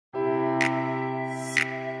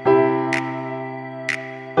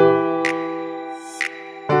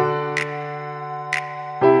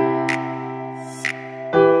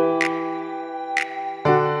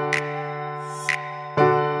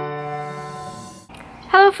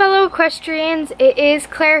Hello fellow equestrians, it is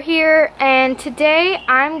Claire here, and today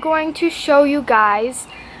I'm going to show you guys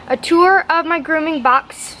a tour of my grooming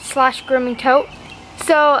box / grooming tote.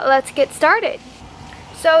 So let's get started.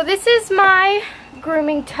 So this is my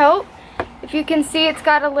grooming tote. If you can see, it's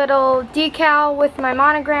got a little decal with my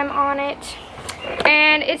monogram on it,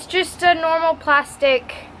 and it's just a normal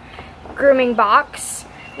plastic grooming box.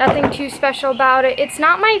 Nothing too special about it. It's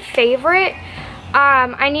not my favorite.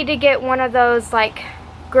 I need to get one of those like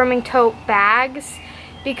grooming tote bags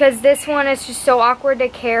because this one is just so awkward to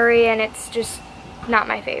carry and it's just not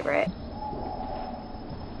my favorite.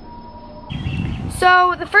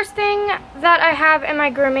 So the first thing that I have in my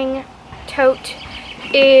grooming tote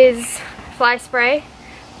is fly spray.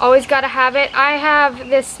 Always gotta have it. I have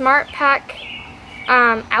this Smart Pack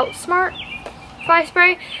Outsmart fly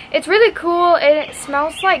spray. It's really cool and it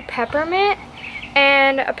smells like peppermint,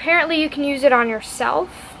 and apparently you can use it on yourself.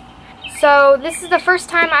 So this is the first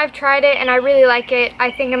time I've tried it and I really like it.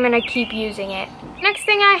 I think I'm gonna keep using it. Next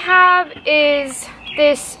thing I have is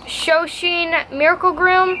this Show Sheen Miracle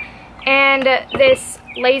Groom and this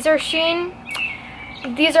Laser Sheen.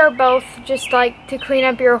 These are both just like to clean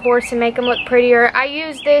up your horse and make them look prettier. I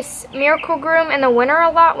use this Miracle Groom in the winter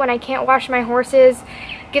a lot when I can't wash my horses.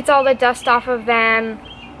 Gets all the dust off of them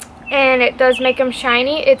and it does make them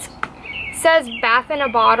shiny. It says bath in a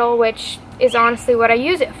bottle, which is honestly what I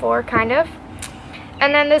use it for, kind of.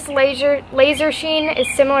 And then this Laser Sheen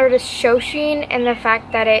is similar to Show Sheen in the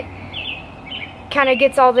fact that it kind of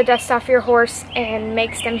gets all the dust off your horse and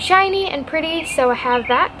makes them shiny and pretty, so I have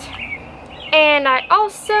that. And I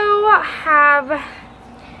also have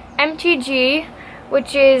MTG,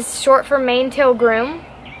 which is short for Mane Tail Groom.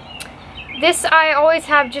 This I always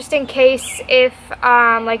have just in case if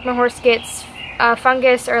like my horse gets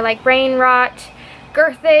fungus or like brain rot,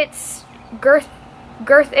 girth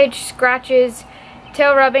itch, scratches,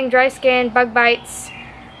 tail rubbing, dry skin, bug bites.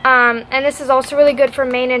 And this is also really good for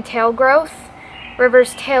mane and tail growth.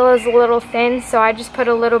 River's tail is a little thin, so I just put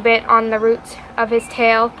a little bit on the roots of his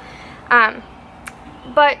tail.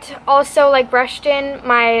 But also, like Brushton,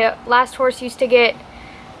 my last horse used to get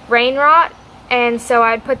brain rot, and so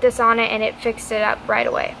I'd put this on it and it fixed it up right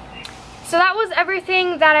away. So that was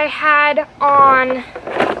everything that I had on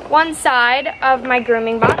one side of my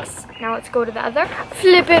grooming box. Now let's go to the other.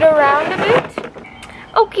 Flip it around a bit.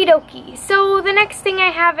 Okie dokie. So the next thing I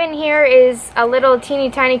have in here is a little teeny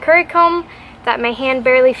tiny curry comb that my hand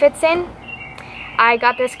barely fits in. I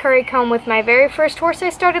got this curry comb with my very first horse I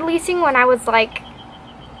started leasing when I was like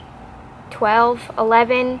 12,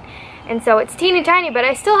 11. And so it's teeny tiny, but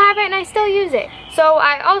I still have it and I still use it. So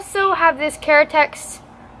I also have this Keratex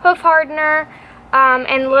hoof hardener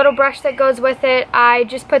and the little brush that goes with it. I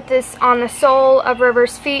just put this on the sole of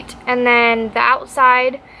River's feet and then the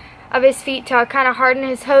outside of his feet to kind of harden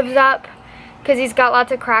his hooves up because he's got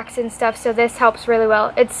lots of cracks and stuff, so this helps really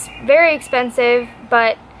well. It's very expensive,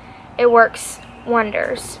 but it works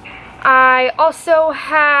wonders. I also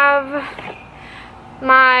have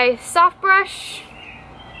my soft brush,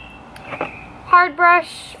 hard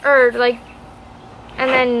brush, or like, and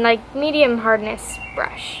then like medium hardness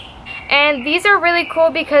brush. And these are really cool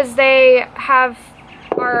because they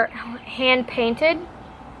are hand painted.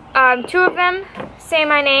 Two of them say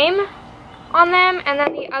my name on them, and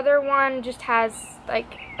then the other one just has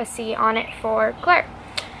like a C on it for Claire.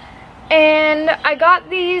 And I got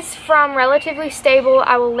these from Relatively Stable.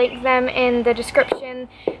 I will link them in the description.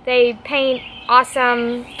 They paint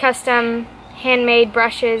awesome custom handmade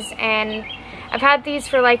brushes, and I've had these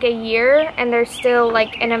for like a year and they're still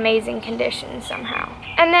like in amazing condition somehow.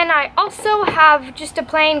 And then I also have just a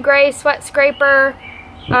plain gray sweat scraper,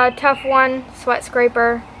 tough one sweat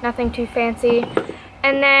scraper, nothing too fancy.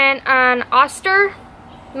 And then an Oster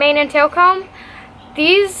mane and tail comb.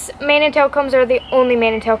 These mane and tail combs are the only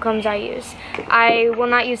mane and tail combs I use. I will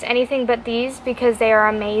not use anything but these because they are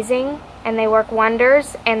amazing and they work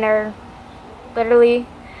wonders and they're literally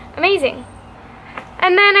amazing.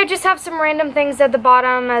 And then I just have some random things at the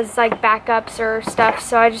bottom as like backups or stuff.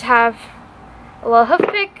 So I just have a little hoof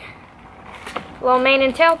pick, little mane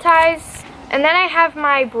and tail ties, and then I have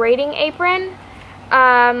my braiding apron.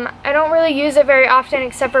 I don't really use it very often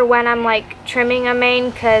except for when I'm like trimming a mane,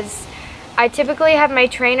 because I typically have my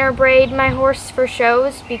trainer braid my horse for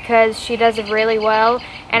shows because she does it really well,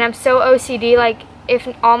 and I'm so OCD, like if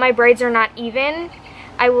all my braids are not even,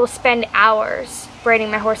 I will spend hours braiding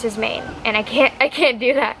my horse's mane, and I can't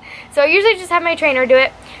do that. So I usually just have my trainer do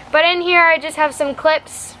it. But in here I just have some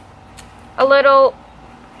clips, a little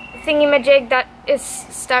thingy-majig that is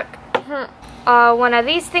stuck, one of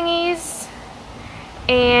these thingies,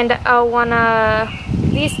 and one of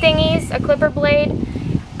these thingies, a clipper blade,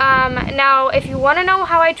 Now, if you want to know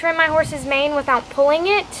how I trim my horse's mane without pulling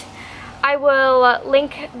it, I will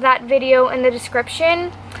link that video in the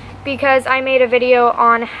description, because I made a video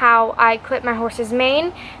on how I clip my horse's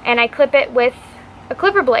mane, and I clip it with a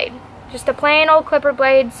clipper blade. Just a plain old clipper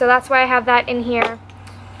blade, so that's why I have that in here.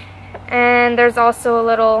 And there's also a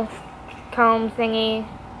little comb thingy.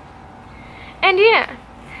 And yeah,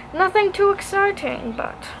 nothing too exciting,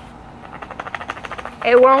 but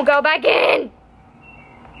it won't go back in!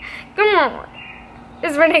 Come on.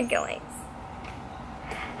 It's ridiculous.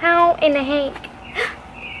 How in the heck?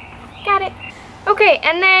 Got it. Okay,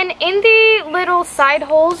 and then in the little side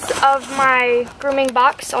holes of my grooming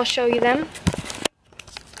box, I'll show you them.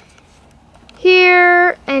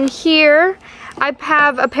 Here and here, I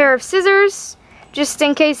have a pair of scissors, just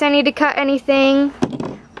in case I need to cut anything,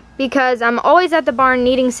 because I'm always at the barn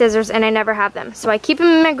needing scissors and I never have them. So I keep them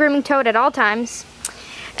in my grooming tote at all times.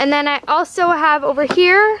 And then I also have over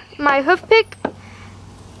here my hoof pick.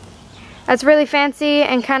 That's really fancy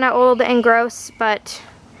and kind of old and gross, but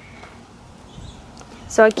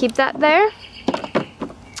so I keep that there.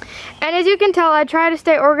 And as you can tell, I try to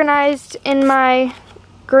stay organized in my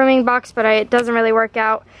grooming box, but it doesn't really work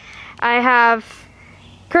out. I have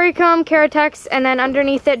curry comb, Keratex, and then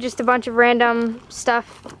underneath it just a bunch of random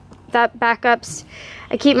stuff, that backups.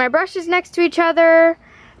 I keep my brushes next to each other,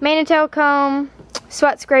 mane and tail comb,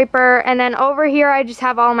 sweat scraper, and then over here I just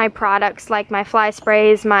have all my products, like my fly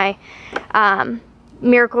sprays, my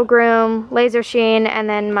Miracle Groom, laser sheen, and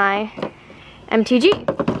then my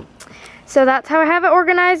MTG. So that's how I have it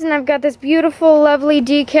organized, and I've got this beautiful, lovely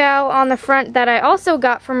decal on the front that I also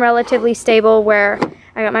got from Relatively Stable, where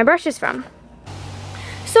I got my brushes from.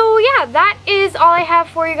 So yeah, that is all I have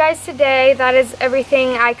for you guys today. That is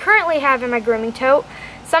everything I currently have in my grooming tote.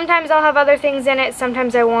 Sometimes I'll have other things in it,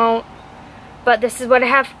 sometimes I won't, but this is what I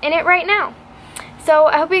have in it right now. So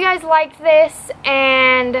I hope you guys liked this,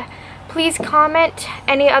 and please comment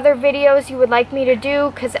any other videos you would like me to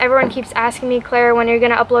do, because everyone keeps asking me, Claire, when you're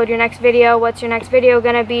going to upload your next video, what's your next video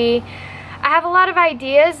going to be? I have a lot of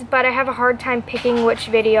ideas, but I have a hard time picking which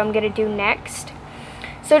video I'm going to do next.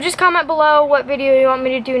 So just comment below what video you want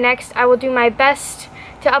me to do next. I will do my best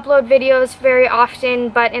to upload videos very often,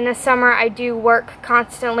 but in the summer I do work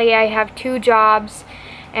constantly. I have 2 jobs,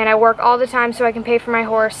 and I work all the time so I can pay for my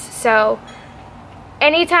horse. So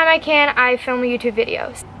anytime I can, I film YouTube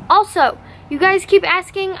videos. Also, you guys keep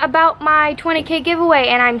asking about my 20K giveaway,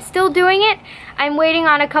 and I'm still doing it. I'm waiting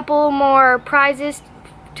on a couple more prizes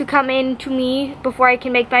to come in to me before I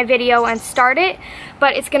can make my video and start it.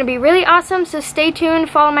 But it's going to be really awesome, so stay tuned,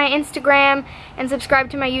 follow my Instagram, and subscribe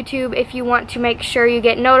to my YouTube if you want to make sure you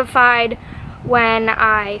get notified when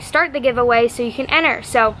I start the giveaway so you can enter.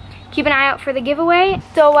 So keep an eye out for the giveaway.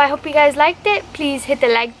 So I hope you guys liked it. Please hit the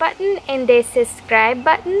like button and the subscribe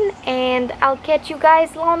button, and I'll catch you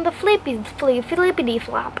guys on the flippity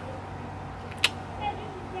flop.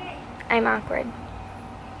 I'm awkward.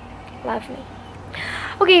 Love me.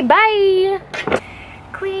 Okay, bye.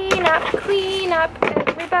 Clean up,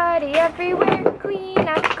 everybody, everywhere. Clean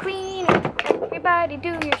up, everybody, do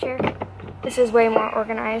your share. This is way more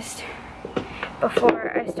organized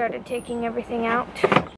before I started taking everything out.